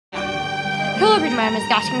Hello everyone, my name is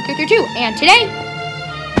Gaskin332, and today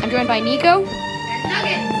I'm joined by Nico and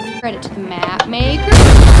Nuggets. Credit to the map maker.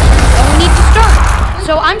 And we need to start.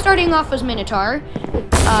 So I'm starting off as Minotaur.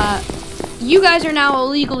 You guys are now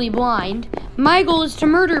illegally blind. My goal is to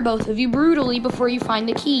murder both of you brutally before you find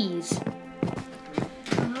the keys.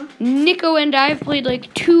 Nico and I have played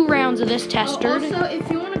like 2 rounds of this tester. Also, if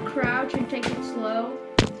you want to crouch and take it slow,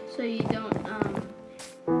 so you don't die.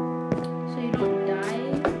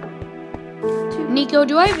 Nico,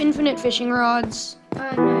 do I have infinite fishing rods?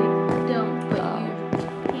 No, you don't. But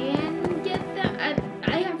you can get them.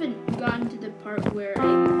 I haven't gone to the part where I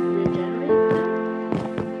regenerate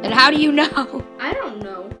them. And how do you know? I don't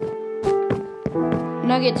know.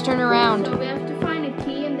 Nuggets, turn around. So we have to find a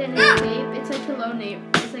key and then escape. It's like hello neighbor.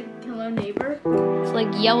 It's like hello neighbor. It's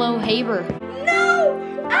like yellow haber. No!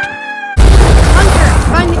 Ah! Hunter,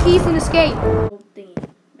 find the keys and escape.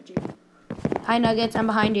 Hi, Nuggets. I'm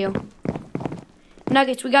behind you.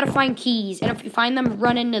 Nuggets, we gotta find keys, and if you find them,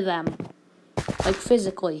 run into them. Like,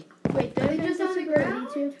 physically. Wait, they're just on the ground?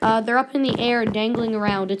 They're up in the air, dangling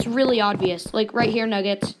around. It's really obvious. Like, right here,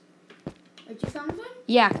 Nuggets. Wait, you found one?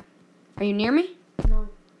 Yeah. Are you near me? No.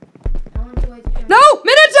 I want to wait. No!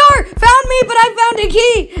 Minotaur! Found me, but I found a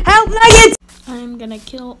key! Help, Nuggets! I'm gonna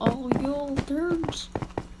kill all your turds.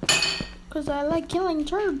 Because I like killing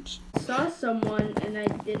turds. I saw someone and I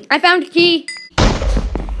didn't. I found a key.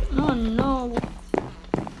 Oh no.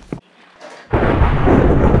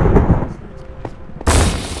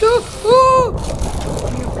 You're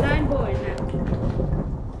a blind boy now.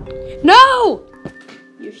 No!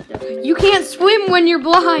 You're stuck in You can't swim when you're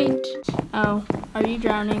blind. Oh, are you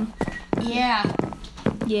drowning? Yeah.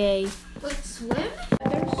 Yay. Wait, swim?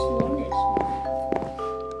 There's slowness.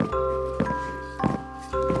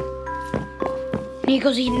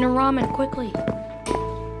 Nico's eating a ramen quickly.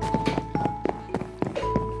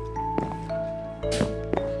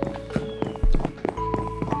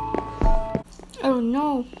 Oh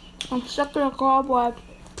no. I'm stuck in a cobweb.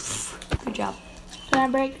 Good job. Can I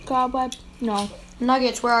break the cobweb? No.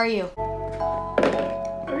 Nuggets, where are you?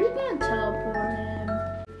 Are you gonna teleport him?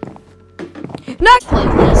 Nuggets!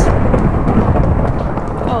 Like this.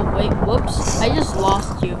 Oh wait, whoops. I just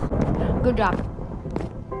lost you. Good job.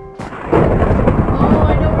 Oh,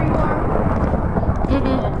 I know where you are.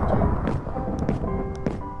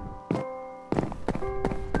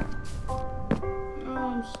 Oh,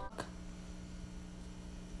 I'm stuck.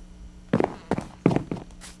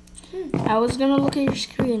 I was gonna look at your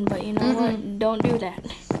screen, but you know what? Don't do that.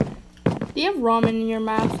 Do you have ramen in your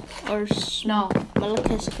mouth? Or No.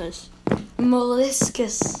 molluscus?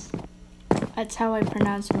 Molluscus. That's how I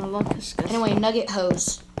pronounce molluscus. Anyway, nugget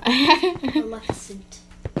hose. Maleficent.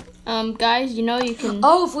 Guys, you know you can...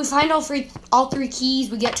 Oh, if we find all three keys,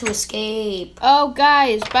 we get to escape. Oh,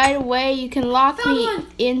 guys, by the way, you can lock Found me one.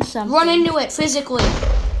 in something. Run into it physically.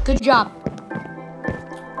 Good job.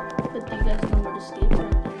 But do you guys know where the escape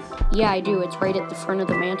route is? Yeah, I do. It's right at the front of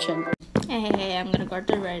the mansion. Hey, I'm gonna guard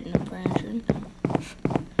the right in the mansion.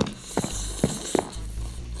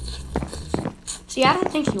 See, I don't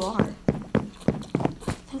think you are.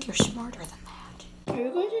 I think you're smarter than that. Are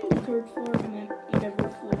you guys in the 3rd floor and then whatever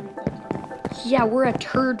floor you guys are? Yeah, we're a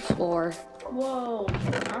turd floor. Whoa,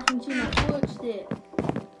 I can see my footsteps.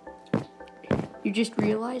 You just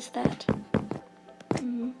realized that?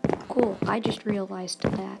 Cool, I just realized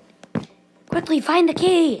that. Quickly, find the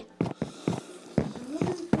key! I'm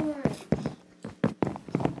looking for it.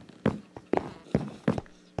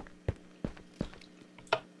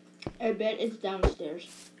 I bet it's downstairs.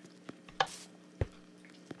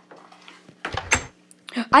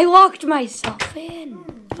 I locked myself in.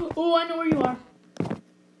 Oh, I know where you are.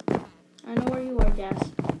 I know where you are,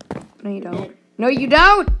 Gas. No, you Dead. don't. No, you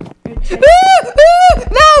don't! You're dead.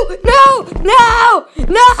 No! No! No!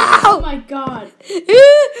 Oh No! my god.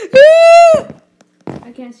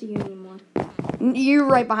 I can't see you anymore. You're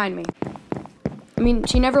right behind me. I mean,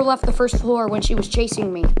 she never left the 1st floor when she was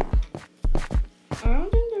chasing me. I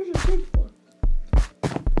don't think there's a 3rd floor.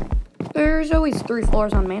 There's always 3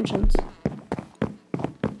 floors on mansions.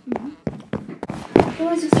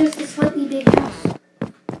 Otherwise, it's just a slightly big house.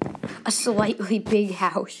 A slightly big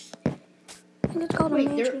house. I think it's called a Wait,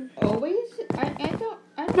 mansion. they're always? I don't.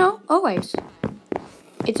 No, always.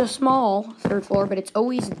 It's a small 3rd floor, but it's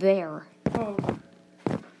always there. Oh.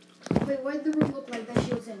 Wait, what did the room look like that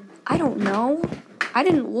she was in? I don't know. I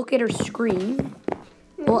didn't look at her screen.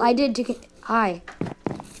 Well, I did to... Hi.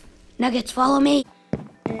 Nuggets, follow me.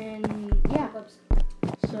 And yeah.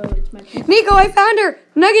 So it's my turn. Nico, I found her.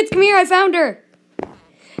 Nuggets, come here. I found her.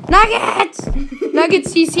 Nuggets!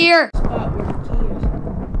 Nuggets, she's here. Spot where the key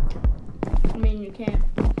is. I mean, you can't.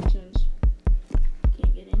 Since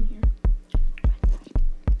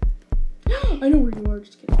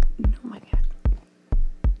just kidding. Oh my god.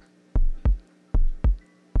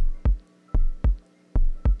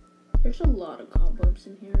 There's a lot of cobwebs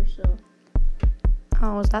in here, so.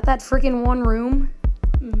 Oh, is that freaking one room?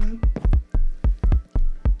 Mm-hmm.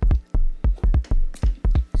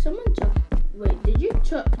 Someone took. Wait, did you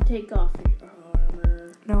take off your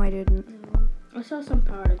armor? No, I didn't. No. I saw some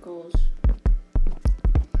particles.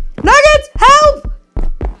 Nuggets, help!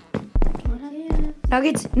 What happened?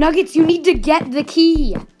 Nuggets, you need to get the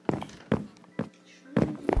key.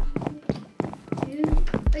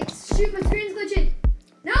 Dude, like, shoot, my screen's glitching.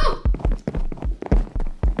 No!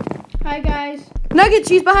 Hi, guys. Nuggets,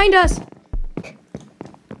 she's behind us.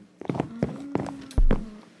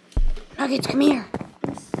 Nuggets, come here.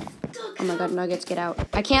 Oh my god, Nuggets, get out.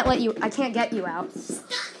 I can't get you out.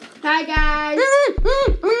 Hi, guys.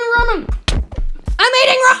 I'm eating ramen. I'm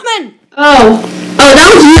eating ramen. Oh,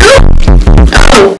 that was you.